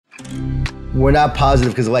we're not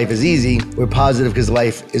positive because life is easy. We're positive because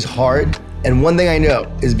life is hard. And one thing I know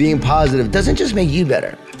is being positive doesn't just make you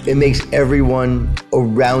better. It makes everyone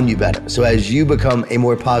around you better. So as you become a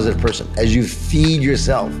more positive person, as you feed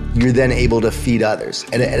yourself, you're then able to feed others.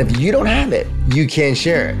 And if you don't have it, you can't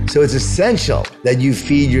share it. So it's essential that you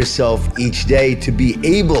feed yourself each day to be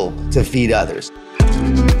able to feed others.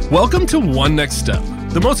 Welcome to One Next Step,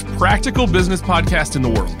 the most practical business podcast in the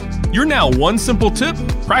world. You're now one simple tip,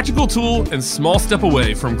 practical tool, and small step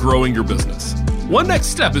away from growing your business. One Next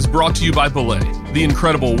Step is brought to you by Belay, the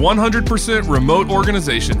incredible 100% remote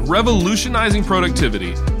organization revolutionizing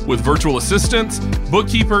productivity with virtual assistants,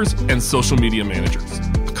 bookkeepers, and social media managers.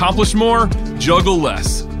 Accomplish more, juggle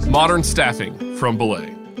less. Modern staffing from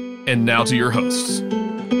Belay. And now to your hosts.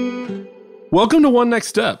 Welcome to One Next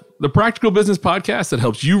Step, the practical business podcast that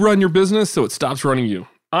helps you run your business so it stops running you.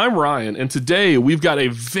 I'm Ryan, and today we've got a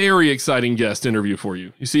very exciting guest interview for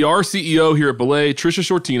you. You see, our CEO here at Belay, Trisha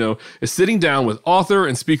Shortino, is sitting down with author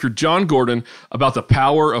and speaker Jon Gordon about the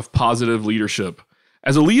power of positive leadership.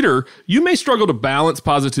 As a leader, you may struggle to balance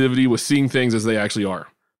positivity with seeing things as they actually are.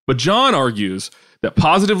 But Jon argues that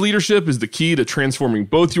positive leadership is the key to transforming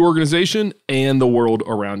both your organization and the world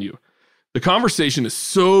around you. The conversation is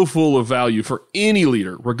so full of value for any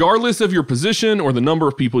leader, regardless of your position or the number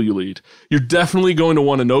of people you lead. You're definitely going to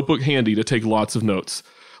want a notebook handy to take lots of notes.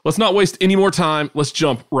 Let's not waste any more time. Let's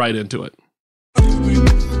jump right into it.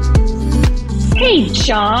 Hey,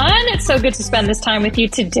 Jon. It's so good to spend this time with you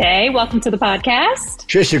today. Welcome to the podcast.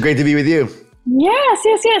 Trisha, great to be with you.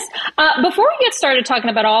 Yes. Before we get started talking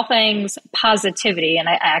about all things positivity, and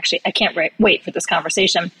I can't wait for this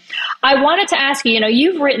conversation, I wanted to ask you,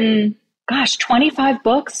 you've written 25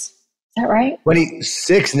 books. Is that right?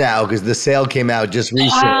 26 now, because the sale came out just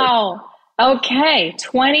recently. Wow. Okay.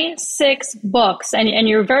 26 books. And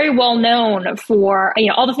you're very well known for,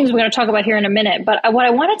 all the things we're going to talk about here in a minute. But what I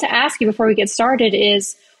wanted to ask you before we get started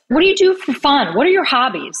is, what do you do for fun? What are your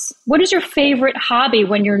hobbies? What is your favorite hobby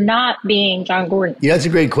when you're not being Jon Gordon? That's a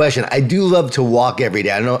great question. I do love to walk every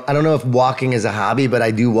day. I don't know if walking is a hobby, but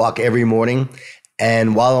I do walk every morning.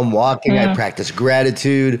 And while I'm walking, I practice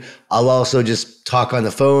gratitude. I'll also just talk on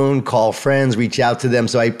the phone, call friends, reach out to them.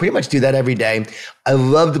 So I pretty much do that every day. I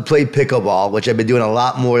love to play pickleball, which I've been doing a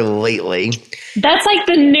lot more lately. That's like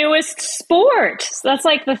the newest sport. That's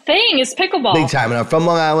like the thing is pickleball. Big time. And I'm from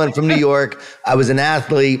Long Island, from New York. I was an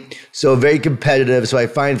athlete, so very competitive. So I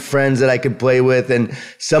find friends that I could play with. And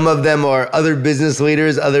some of them are other business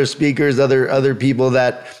leaders, other speakers, other people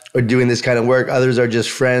that are doing this kind of work. Others are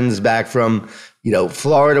just friends back from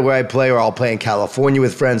Florida where I play, or I'll play in California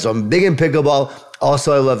with friends. So I'm big in pickleball.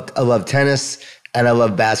 Also, I love tennis and I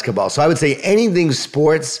love basketball. So I would say anything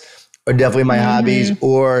sports are definitely my hobbies.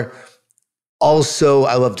 Or also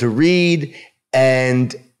I love to read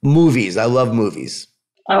and movies. I love movies.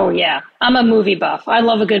 Oh yeah. I'm a movie buff. I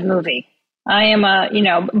love a good movie. I am a,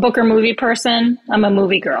 Booker movie person. I'm a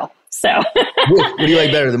movie girl. So what do you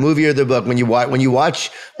like better, the movie or the book? When you watch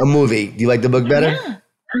a movie, do you like the book better? Yeah.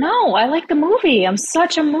 No, I like the movie. I'm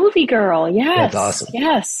such a movie girl. Yes. That's awesome.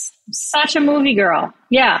 Yes. I'm such a movie girl.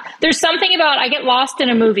 Yeah. There's something about, I get lost in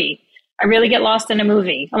a movie. I really get lost in a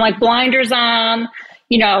movie. I'm like blinders on.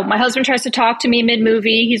 My husband tries to talk to me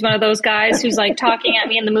mid-movie. He's one of those guys who's like talking at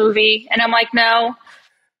me in the movie. And I'm like, no,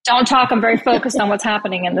 don't talk. I'm very focused on what's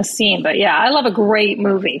happening in the scene. But yeah, I love a great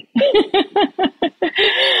movie.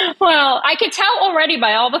 Well, I could tell already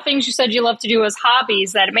by all the things you said you love to do as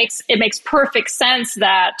hobbies that it makes perfect sense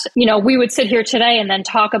that, we would sit here today and then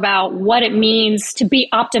talk about what it means to be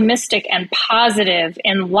optimistic and positive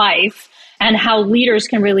in life and how leaders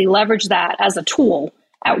can really leverage that as a tool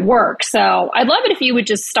at work. So I'd love it if you would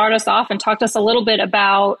just start us off and talk to us a little bit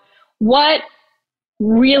about what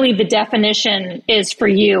really the definition is for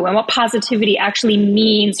you and what positivity actually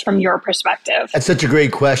means from your perspective. That's such a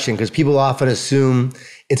great question, because people often assume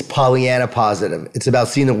it's Pollyanna positive. It's about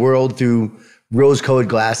seeing the world through rose-colored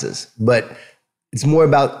glasses, but it's more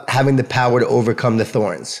about having the power to overcome the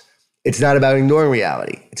thorns. It's not about ignoring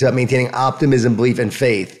reality. It's about maintaining optimism, belief, and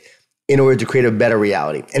faith in order to create a better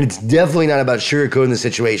reality. And it's definitely not about sugarcoating the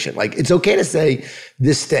situation. Like, it's okay to say,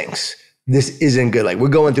 this stinks. This isn't good. Like, we're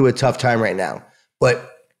going through a tough time right now.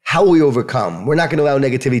 But how will we overcome? We're not going to allow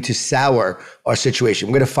negativity to sour our situation.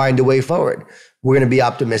 We're going to find a way forward. We're going to be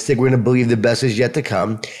optimistic. We're going to believe the best is yet to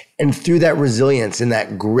come. And through that resilience and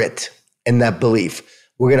that grit and that belief,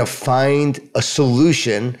 we're going to find a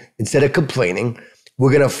solution instead of complaining.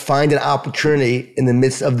 We're going to find an opportunity in the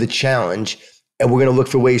midst of the challenge, and we're going to look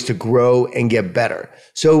for ways to grow and get better.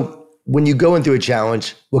 So when you go into a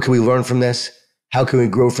challenge, what can we learn from this? How can we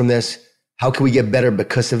grow from this? How can we get better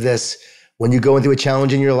because of this? when you're going through a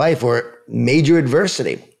challenge in your life or major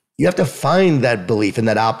adversity, you have to find that belief and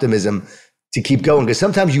that optimism to keep going, because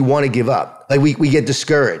sometimes you want to give up. Like we get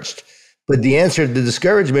discouraged, but the answer to the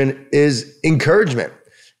discouragement is encouragement.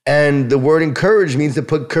 And the word encourage means to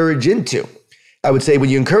put courage into. I would say when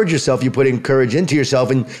you encourage yourself, you're putting courage into yourself.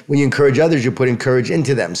 And when you encourage others, you're putting courage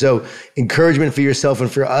into them. So encouragement for yourself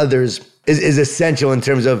and for others is essential in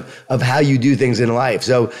terms of how you do things in life.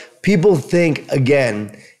 So people think,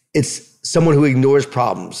 again, it's someone who ignores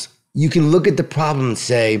problems. You can look at the problem and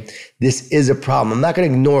say, this is a problem. I'm not going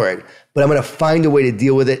to ignore it, but I'm going to find a way to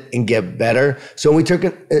deal with it and get better. So when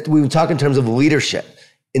we talk in terms of leadership,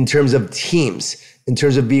 in terms of teams, in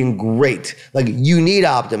terms of being great. Like, you need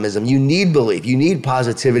optimism, you need belief, you need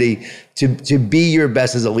positivity to be your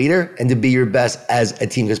best as a leader and to be your best as a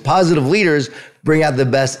team. Because positive leaders bring out the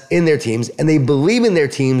best in their teams, and they believe in their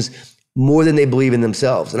teams more than they believe in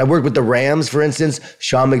themselves. And I work with the Rams, for instance.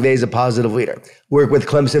 Sean McVay is a positive leader. Work with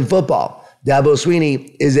Clemson football. Dabo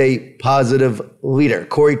Sweeney is a positive leader.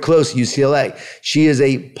 Corey Close, UCLA. She is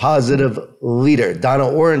a positive leader. Donna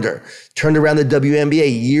Orender turned around the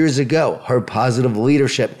WNBA years ago. Her positive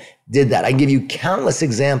leadership did that. I can give you countless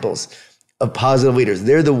examples of positive leaders.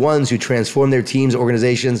 They're the ones who transform their teams,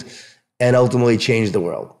 organizations, and ultimately change the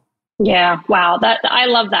world. Yeah. Wow. I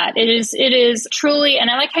love that. It is truly, and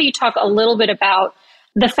I like how you talk a little bit about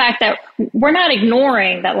the fact that we're not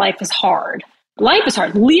ignoring that life is hard. Life is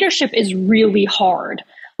hard. Leadership is really hard.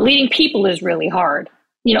 Leading people is really hard.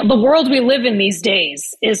 You know, the world we live in these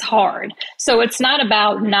days is hard. So it's not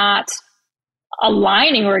about not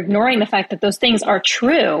aligning or ignoring the fact that those things are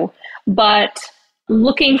true, but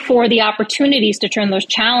looking for the opportunities to turn those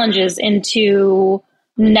challenges into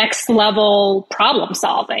next level problem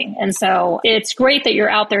solving. And so it's great that you're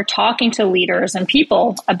out there talking to leaders and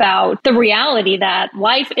people about the reality that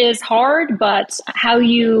life is hard, but how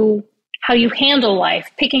you handle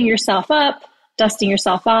life, picking yourself up, dusting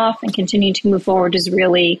yourself off, and continuing to move forward is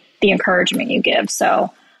really the encouragement you give.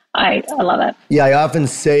 So I love it. Yeah, I often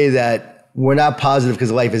say that we're not positive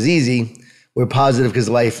because life is easy. We're positive because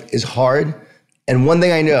life is hard. And one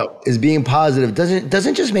thing I know is being positive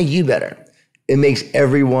doesn't just make you better. It makes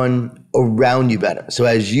everyone around you better. So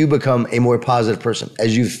as you become a more positive person,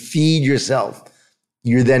 as you feed yourself,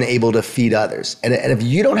 you're then able to feed others. And if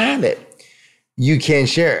you don't have it, you can't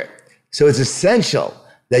share it. So it's essential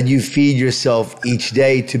that you feed yourself each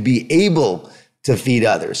day to be able to feed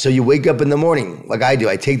others. So you wake up in the morning, like I do,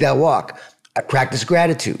 I take that walk, I practice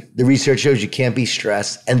gratitude. The research shows you can't be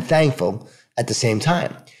stressed and thankful at the same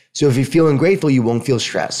time. So if you're feeling grateful, you won't feel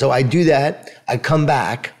stressed. So I do that, I come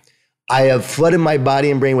back, I have flooded my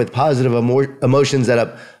body and brain with positive emotions that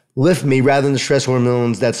uplift me rather than the stress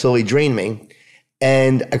hormones that slowly drain me.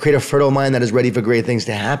 And I create a fertile mind that is ready for great things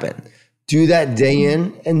to happen. Do that day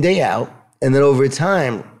in and day out. And then over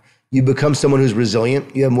time, you become someone who's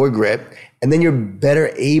resilient, you have more grit, and then you're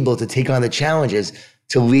better able to take on the challenges,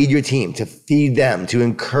 to lead your team, to feed them, to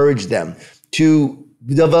encourage them, to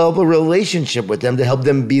develop a relationship with them to help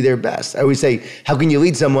them be their best. I always say, how can you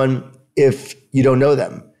lead someone if you don't know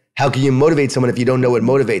them? How can you motivate someone if you don't know what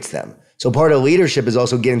motivates them? So part of leadership is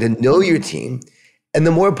also getting to know your team. And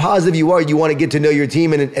the more positive you are, you want to get to know your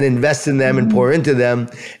team and invest in them and pour into them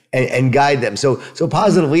and guide them. So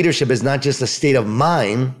positive leadership is not just a state of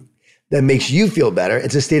mind that makes you feel better.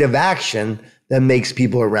 It's a state of action that makes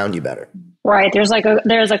people around you better. Right. There's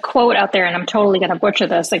a quote out there, and I'm totally going to butcher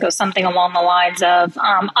this, that goes something along the lines of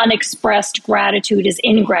unexpressed gratitude is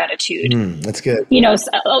ingratitude. That's good. You know,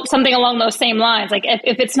 something along those same lines. Like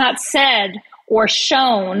if it's not said or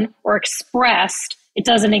shown or expressed, it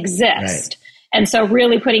doesn't exist. Right. And so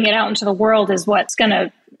really putting it out into the world is what's going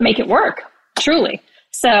to make it work, truly.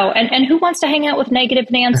 So, and who wants to hang out with negative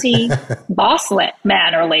Nancy bosslet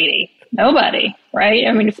man or lady? Nobody, right?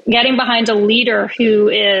 I mean, getting behind a leader who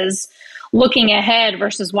is looking ahead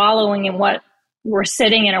versus wallowing in what we're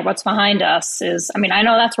sitting in or what's behind us is, I mean, I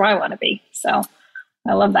know that's where I want to be. So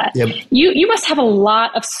I love that. Yep. You must have a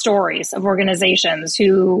lot of stories of organizations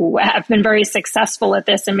who have been very successful at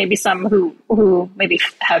this, and maybe some who maybe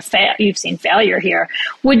have you've seen failure here.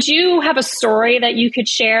 Would you have a story that you could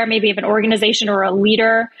share, maybe of an organization or a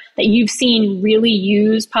leader that you've seen really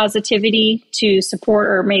use positivity to support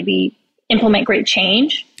or maybe implement great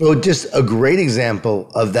change? Well, just a great example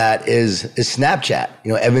of that is Snapchat.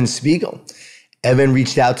 You know, Evan Spiegel. Evan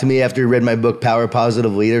reached out to me after he read my book, Power of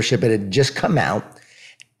Positive Leadership. It had just come out.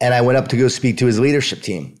 And I went up to go speak to his leadership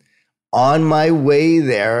team. On my way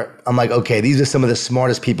there, I'm like, okay, these are some of the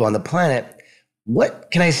smartest people on the planet. What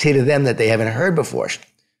can I say to them that they haven't heard before?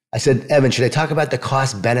 I said, Evan, should I talk about the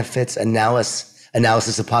cost benefits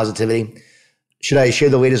analysis of positivity? should I share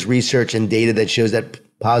the latest research and data that shows that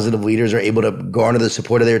positive leaders are able to garner the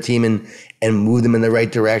support of their team and move them in the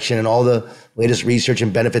right direction, and all the latest research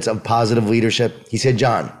and benefits of positive leadership? He said,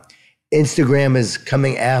 John, Instagram is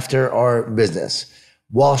coming after our business.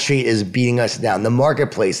 Wall Street is beating us down. The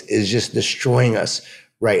marketplace is just destroying us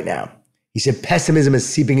right now. He said, pessimism is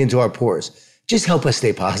seeping into our pores. Just help us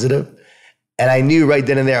stay positive. And I knew right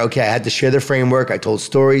then and there, okay, I had to share the framework. I told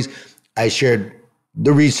stories. I shared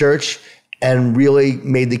the research and really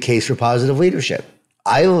made the case for positive leadership.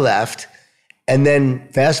 I left, and then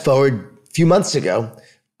fast forward a few months ago,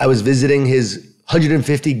 I was visiting his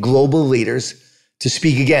 150 global leaders to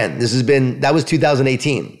speak again. That was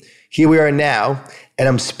 2018. Here we are now, and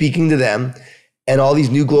I'm speaking to them, and all these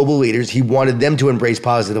new global leaders. He wanted them to embrace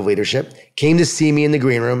positive leadership, came to see me in the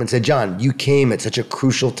green room and said, John, you came at such a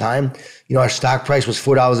crucial time. You know, our stock price was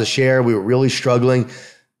 $4 a share. We were really struggling.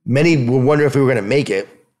 Many were wondering if we were going to make it.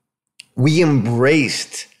 We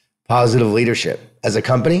embraced positive leadership as a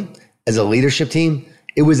company, as a leadership team.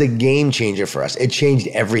 It was a game changer for us. It changed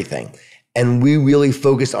everything. And we really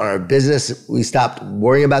focused on our business. We stopped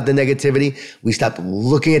worrying about the negativity. We stopped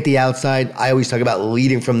looking at the outside. I always talk about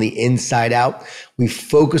leading from the inside out. We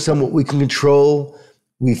focus on what we can control.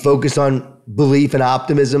 We focus on belief and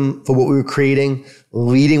optimism for what we were creating,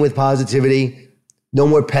 leading with positivity, no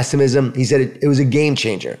more pessimism. He said it was a game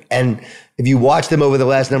changer. And if you watch them over the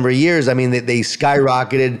last number of years, I mean, they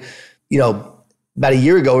skyrocketed, you know, about a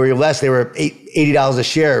year ago or less, they were $80 a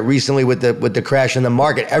share. Recently with the crash in the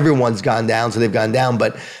market, everyone's gone down, so they've gone down.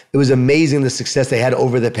 But it was amazing the success they had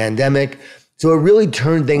over the pandemic. So it really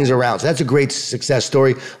turned things around. So that's a great success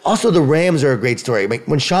story. Also, the Rams are a great story.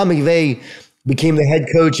 When Sean McVay became the head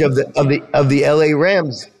coach of the LA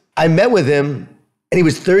Rams, I met with him, and he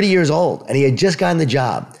was 30 years old, and he had just gotten the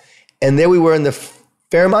job. And there we were in the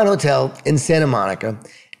Fairmont Hotel in Santa Monica,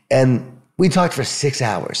 and we talked for 6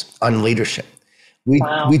 hours on leadership.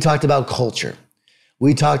 We talked about culture.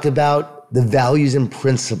 We talked about the values and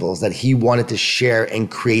principles that he wanted to share and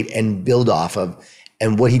create and build off of,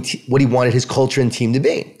 and what he wanted his culture and team to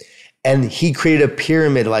be. And he created a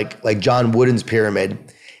pyramid like John Wooden's pyramid.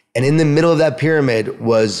 And in the middle of that pyramid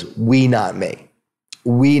was we, not me.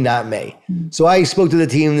 We, not me. So I spoke to the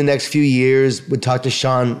team the next few years, would talk to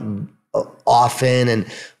Sean often and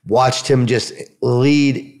watched him just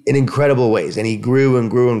lead in incredible ways. And he grew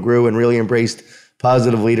and grew and grew and really embraced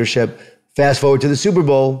positive leadership. Fast forward to the Super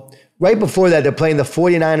Bowl. Right before that, they're playing the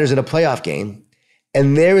 49ers in a playoff game.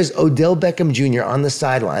 And there is Odell Beckham Jr. on the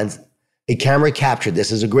sidelines. A camera captured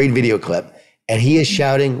this as a great video clip. And he is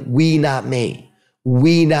shouting, we, not me.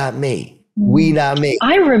 We, not me. We, not me.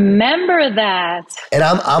 I remember that. And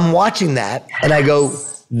I'm watching that and I go,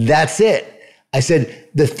 that's it. I said,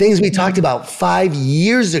 the things we talked about 5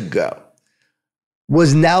 years ago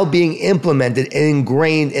was now being implemented and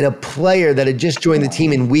ingrained in a player that had just joined the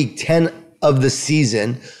team in week 10 of the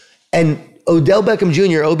season. And Odell Beckham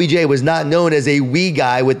Jr., OBJ, was not known as a wee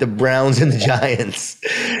guy with the Browns and the Giants.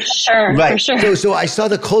 Sure, right. For sure. So I saw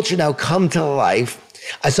the culture now come to life.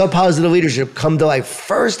 I saw positive leadership come to life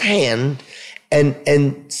firsthand,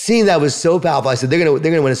 and seeing that was so powerful. I said, they're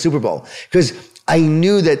gonna win a Super Bowl, because I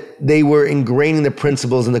knew that they were ingraining the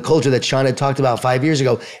principles and the culture that Sean had talked about 5 years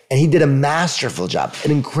ago. And he did a masterful job,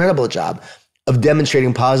 an incredible job of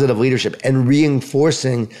demonstrating positive leadership and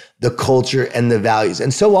reinforcing the culture and the values.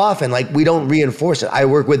 And so often, we don't reinforce it. I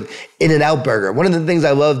work with In-N-Out Burger. One of the things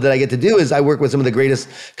I love that I get to do is I work with some of the greatest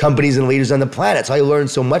companies and leaders on the planet. So I learn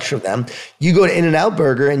so much from them. You go to In-N-Out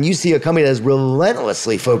Burger and you see a company that is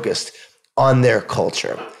relentlessly focused on their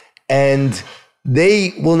culture. And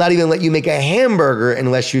they will not even let you make a hamburger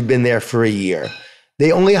unless you've been there for a year.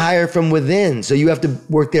 They only hire from within. So you have to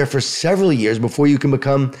work there for several years before you can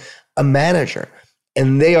become a manager.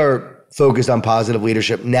 And they are focused on positive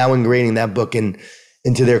leadership, now ingraining that book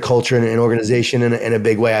into their culture and organization in a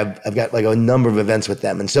big way. I've got a number of events with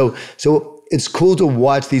them. And so it's cool to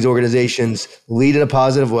watch these organizations lead in a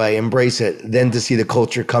positive way, embrace it, then to see the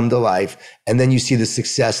culture come to life. And then you see the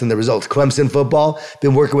success and the results. Clemson football,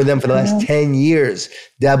 been working with them for the last 10 years.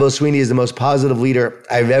 Dabo Swinney is the most positive leader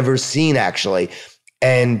I've ever seen, actually.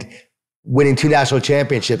 And winning 2 national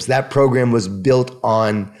championships, that program was built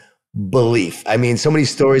on belief. I mean, so many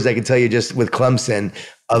stories I could tell you just with Clemson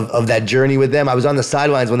of that journey with them. I was on the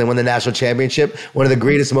sidelines when they won the national championship. One of the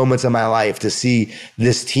greatest moments of my life to see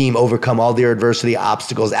this team overcome all their adversity,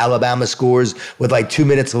 obstacles. Alabama scores with 2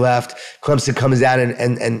 minutes left. Clemson comes down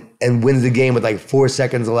and wins the game with 4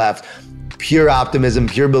 seconds left. Pure optimism,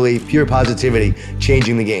 pure belief, pure positivity,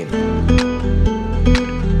 changing the game.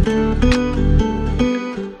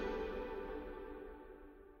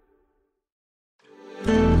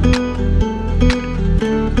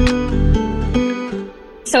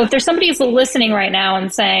 So if there's somebody who's listening right now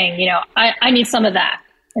and saying, I need some of that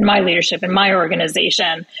in my leadership, in my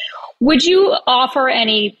organization, would you offer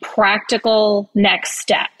any practical next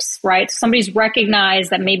steps, right? Somebody's recognized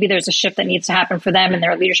that maybe there's a shift that needs to happen for them in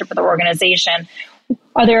their leadership of the organization.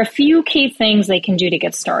 Are there a few key things they can do to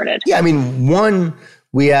get started? Yeah, I mean, one,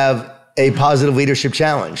 we have a positive leadership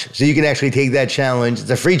challenge. So you can actually take that challenge. It's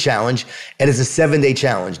a free challenge, and it's a 7-day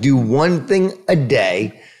challenge. Do one thing a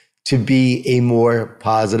day to be a more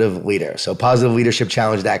positive leader. So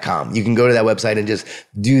positiveleadershipchallenge.com. You can go to that website and just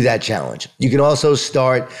do that challenge. You can also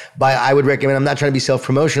start by, I would recommend, I'm not trying to be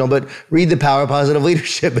self-promotional, but read The Power of Positive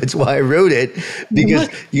Leadership. It's why I wrote it, because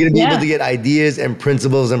you're going to be able to get ideas and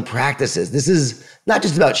principles and practices. This is not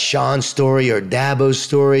just about Sean's story or Dabo's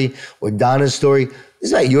story or Donna's story. This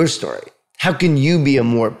is about your story. How can you be a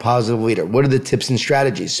more positive leader? What are the tips and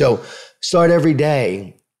strategies? So start every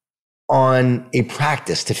day on a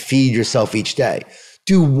practice to feed yourself each day.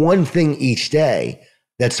 Do one thing each day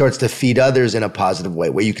that starts to feed others in a positive way,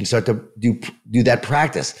 where you can start to do that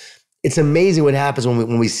practice. It's amazing what happens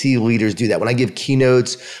when we see leaders do that. When I give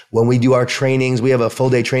keynotes, when we do our trainings, we have a full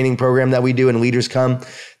day training program that we do and leaders come.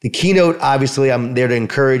 The keynote, obviously, I'm there to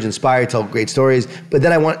encourage, inspire, tell great stories, but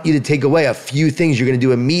then I want you to take away a few things you're going to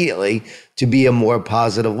do immediately to be a more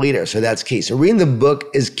positive leader. So that's key. So reading the book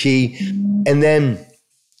is key. And then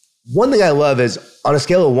one thing I love is, on a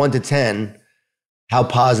scale of 1 to 10, how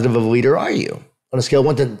positive of a leader are you? On a scale of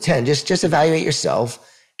 1 to 10, just evaluate yourself.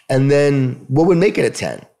 And then what would make it a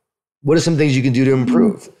 10? What are some things you can do to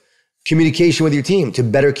improve? Communication with your team, to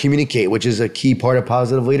better communicate, which is a key part of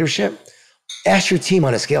positive leadership. Ask your team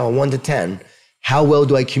on a scale of 1 to 10, how well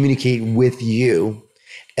do I communicate with you?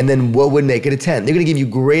 And then what would make it a 10? They're going to give you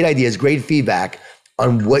great ideas, great feedback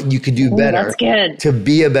on what you could do better to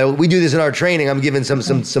be a better. We do this in our training. I'm giving some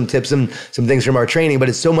tips and some things from our training, but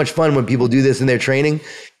it's so much fun when people do this in their training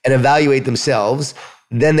and evaluate themselves.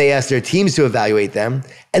 Then they ask their teams to evaluate them.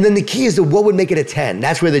 And then the key is to what would make it a 10.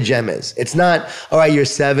 That's where the gem is. It's not, all right, you're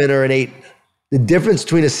 7 or an 8. The difference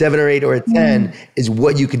between a 7 or 8 or a 10 is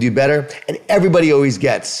what you could do better. And everybody always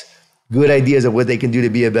gets good ideas of what they can do to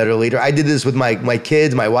be a better leader. I did this with my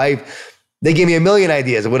kids, my wife. They gave me a million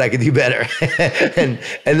ideas of what I could do better. and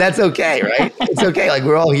that's okay, right? It's okay. Like,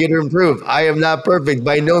 we're all here to improve. I am not perfect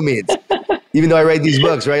by no means. Even though I write these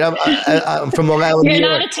books, right? I'm from Long Island, New York. You're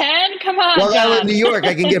not a 10? Come on, Long Island, New York.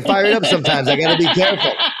 I can get fired up sometimes. I got to be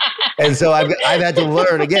careful. And so I've had to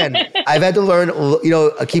learn, again,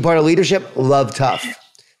 a key part of leadership, love tough.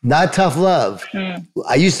 Not tough love.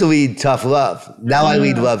 I used to lead tough love. Now I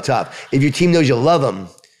lead love tough. If your team knows you love them,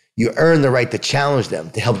 you earn the right to challenge them,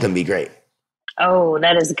 to help them be great. Oh,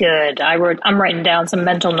 that is good. I'm writing down some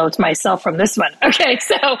mental notes myself from this one. Okay,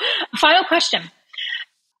 so final question.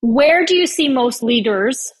 Where do you see most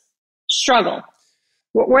leaders struggle?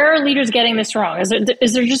 Where are leaders getting this wrong?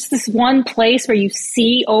 Is there just this one place where you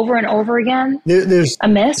see over and over again there's a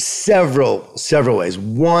miss? Several ways.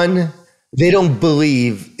 One, they don't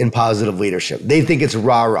believe in positive leadership. They think it's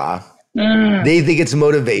rah-rah. They think it's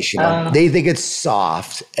motivational. They think it's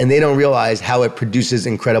soft, and they don't realize how it produces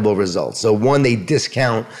incredible results. So one, they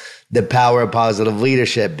discount the power of positive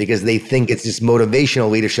leadership because they think it's this motivational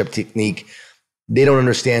leadership technique. They don't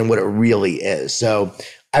understand what it really is. So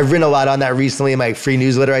I've written a lot on that recently in my free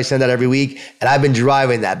newsletter I send out every week. And I've been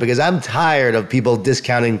driving that because I'm tired of people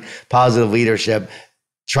discounting positive leadership,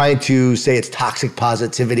 trying to say it's toxic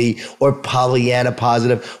positivity or Pollyanna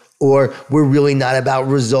positive, or we're really not about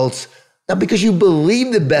results. Not because you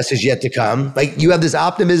believe the best is yet to come. Like, you have this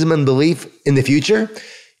optimism and belief in the future.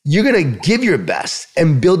 You're going to give your best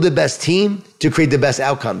and build the best team to create the best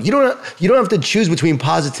outcome. You don't have to choose between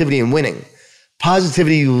positivity and winning.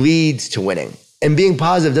 Positivity leads to winning. And being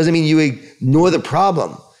positive doesn't mean you ignore the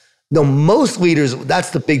problem. No, most leaders,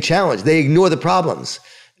 that's the big challenge. They ignore the problems.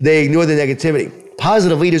 They ignore the negativity.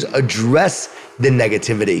 Positive leaders address the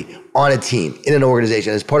negativity on a team, in an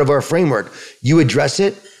organization. As part of our framework, you address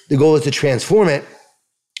it. The goal is to transform it,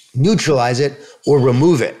 neutralize it, or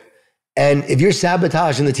remove it. And if you're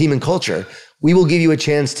sabotaging the team and culture, we will give you a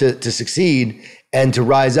chance to succeed and to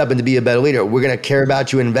rise up and to be a better leader. We're going to care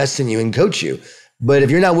about you, invest in you, and coach you. But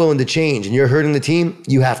if you're not willing to change and you're hurting the team,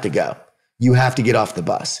 you have to go. You have to get off the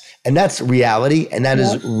bus. And that's reality, and that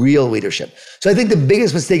is real leadership. So I think the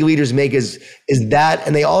biggest mistake leaders make is that,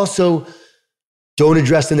 and they also don't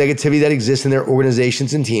address the negativity that exists in their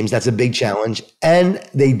organizations and teams. That's a big challenge. And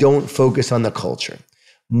they don't focus on the culture.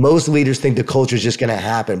 Most leaders think the culture is just going to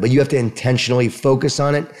happen, but you have to intentionally focus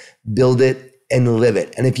on it, build it, and live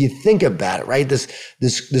it. And if you think about it, right,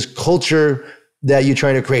 this culture that you're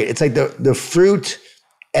trying to create, it's like the fruit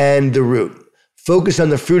and the root. Focus on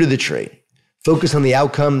the fruit of the tree. Focus on the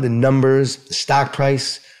outcome, the numbers, the stock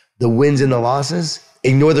price, the wins and the losses.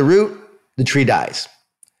 Ignore the root, the tree dies.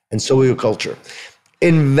 And so will your culture.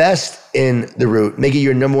 Invest in the root. Make it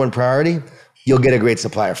your number one priority. You'll get a great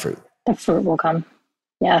supply of fruit. The fruit will come.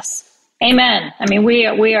 Yes. Amen. I mean,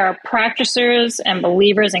 we are practicers and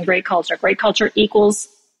believers in great culture. Great culture equals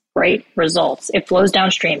great results. It flows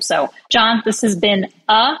downstream. So, John, this has been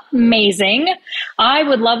amazing. I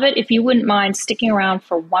would love it if you wouldn't mind sticking around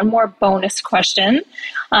for one more bonus question.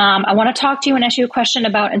 I want to talk to you and ask you a question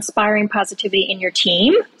about inspiring positivity in your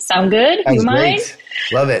team. Sound good? Sounds you mind? great.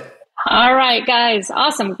 Love it. All right, guys.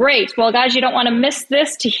 Awesome. Great. Well, guys, you don't want to miss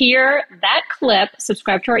this. To hear that clip,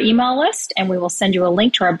 subscribe to our email list, and we will send you a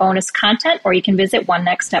link to our bonus content, or you can visit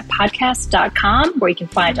onenextsteppodcast.com, where you can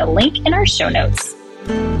find a link in our show notes.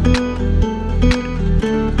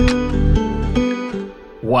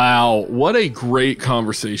 Wow, what a great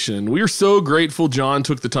conversation. We are so grateful John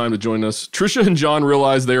took the time to join us. Trisha and John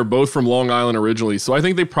realized they are both from Long Island originally, so I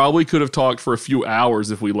think they probably could have talked for a few hours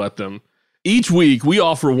if we let them. Each week, we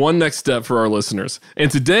offer one next step for our listeners. And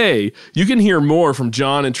today, you can hear more from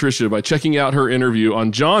John and Trisha by checking out her interview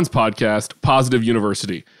on John's podcast, Positive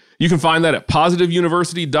University. You can find that at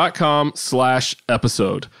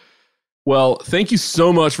positiveuniversity.com/episode. Well, thank you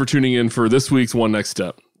so much for tuning in for this week's One Next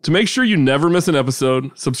Step. To make sure you never miss an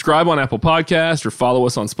episode, subscribe on Apple Podcasts or follow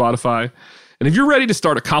us on Spotify. And if you're ready to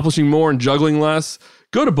start accomplishing more and juggling less,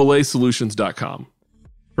 go to belaysolutions.com.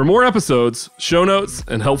 For more episodes, show notes,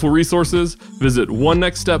 and helpful resources, visit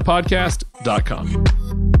onenextsteppodcast.com.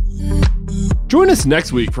 Join us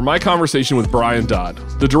next week for my conversation with Brian Dodd,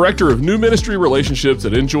 the Director of New Ministry Relationships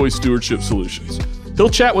at Enjoy Stewardship Solutions. He'll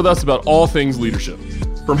chat with us about all things leadership,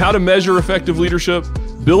 from how to measure effective leadership,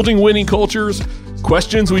 building winning cultures,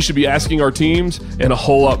 questions we should be asking our teams, and a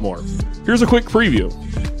whole lot more. Here's a quick preview.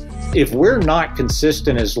 If we're not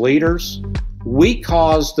consistent as leaders, we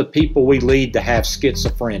cause the people we lead to have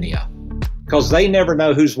schizophrenia because they never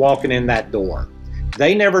know who's walking in that door.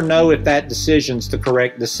 They never know if that decision's the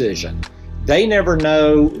correct decision. They never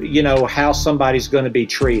know, how somebody's going to be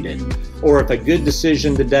treated, or if a good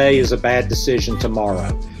decision today is a bad decision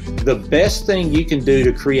tomorrow. The best thing you can do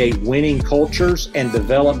to create winning cultures and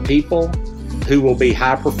develop people who will be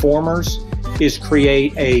high performers is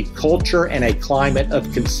create a culture and a climate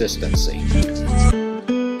of consistency.